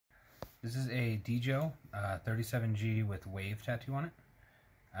This is a Deejo 37G with wave tattoo on it.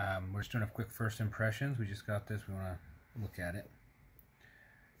 We're just doing a quick first impressions. We just got this. We want to look at it.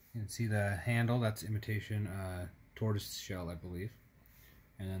 You can see the handle. That's imitation tortoise shell, I believe.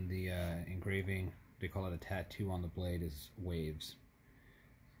 And then the engraving, they call it a tattoo on the blade, is waves.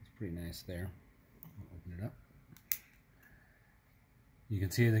 It's pretty nice there. I'll open it up. You can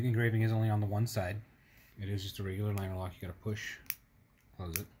see the engraving is only on the one side. It is just a regular liner lock. You got to push,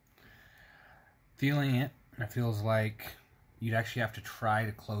 close it. Feeling it, it feels like you'd actually have to try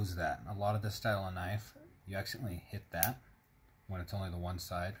to close that. A lot of this style of knife, you accidentally hit that when it's only the one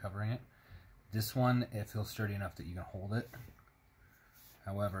side covering it. This one, it feels sturdy enough that you can hold it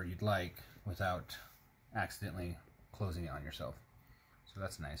however you'd like without accidentally closing it on yourself. So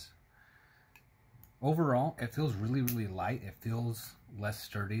that's nice. Overall, it feels really, really light. It feels less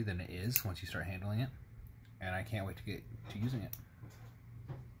sturdy than it is once you start handling it. And I can't wait to get to using it.